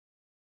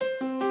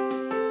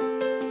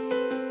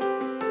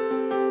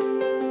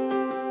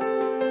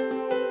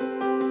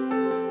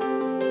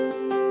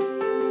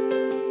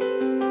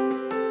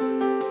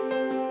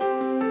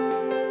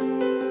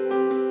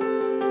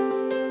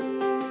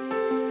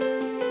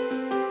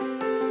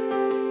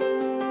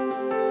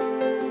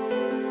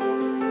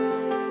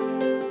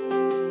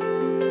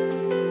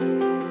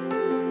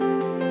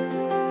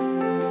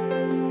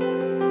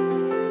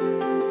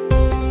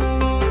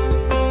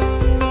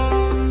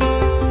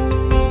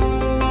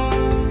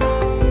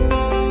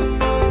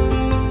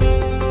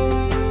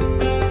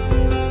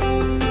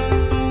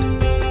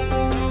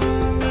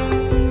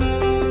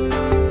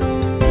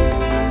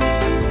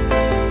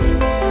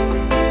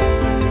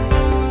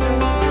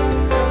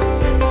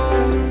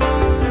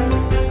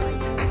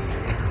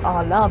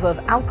Our love of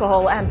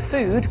alcohol and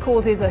food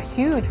causes a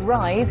huge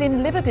rise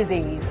in liver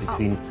disease.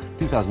 Between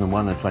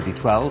 2001 and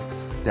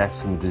 2012,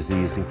 deaths from the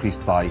disease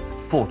increased by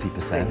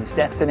 40%.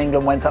 Deaths in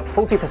England went up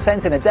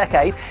 40% in a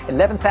decade.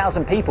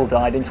 11,000 people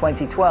died in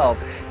 2012.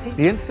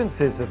 The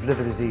instances of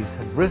liver disease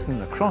have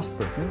risen across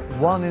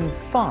Britain. 1 in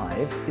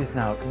 5 is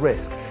now at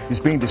risk. It's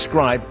being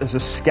described as a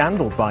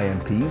scandal by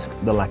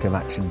MPs, the lack of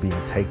action being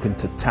taken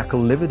to tackle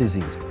liver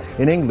disease.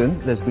 In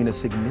England, there's been a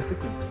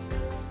significant...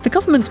 The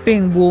government's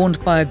being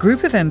warned by a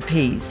group of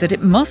MPs that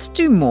it must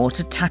do more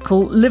to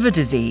tackle liver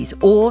disease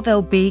or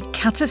there'll be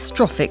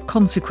catastrophic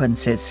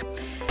consequences.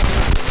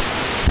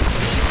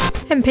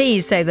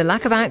 MPs say the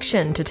lack of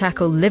action to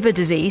tackle liver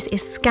disease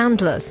is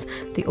scandalous.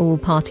 The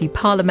all-party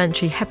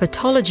Parliamentary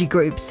Hepatology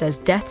group says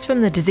deaths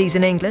from the disease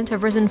in England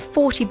have risen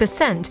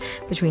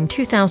 40% between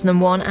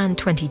 2001 and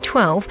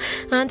 2012,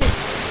 and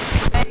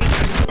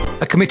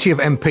a committee of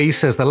MPs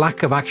says the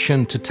lack of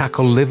action to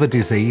tackle liver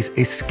disease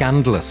is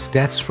scandalous.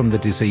 Deaths from the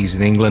disease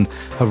in England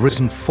have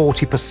risen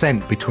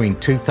 40% between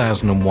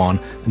 2001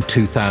 and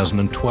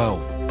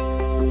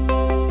 2012.